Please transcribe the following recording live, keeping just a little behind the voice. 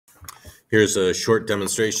Here's a short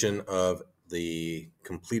demonstration of the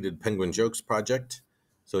completed Penguin Jokes project.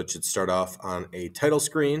 So it should start off on a title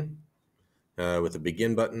screen with a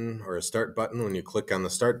begin button or a start button. When you click on the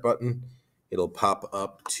start button, it'll pop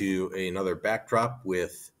up to another backdrop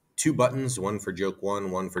with two buttons, one for joke one,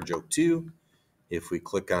 one for joke two. If we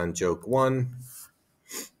click on joke one,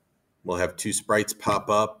 we'll have two sprites pop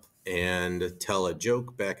up and tell a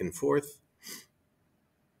joke back and forth.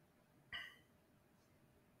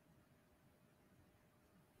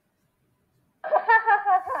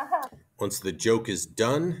 Once the joke is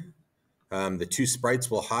done, the two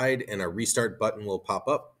sprites will hide and a restart button will pop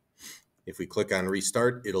up. If we click on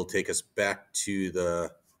restart, it'll take us back to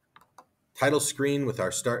the title screen with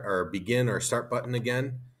our begin or start button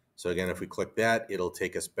again. So again, if we click that, it'll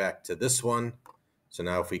take us back to this one. So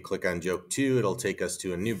now if we click on joke two, it'll take us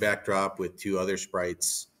to a new backdrop with two other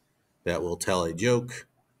sprites that will tell a joke.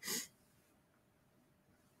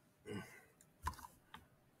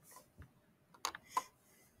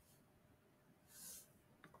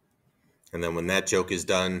 And then when that joke is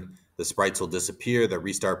done, the sprites will disappear, the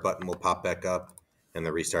restart button will pop back up, and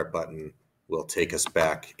the restart button will take us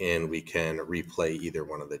back and we can replay either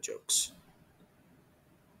one of the jokes.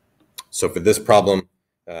 So for this problem,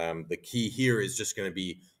 the key here is just going to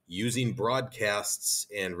be using broadcasts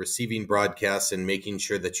and receiving broadcasts and making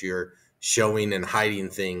sure that you're showing and hiding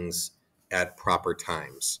things at proper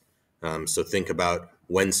times. So think about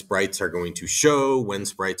when sprites are going to show, when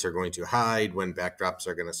sprites are going to hide, when backdrops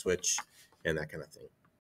are going to switch, and that kind of thing.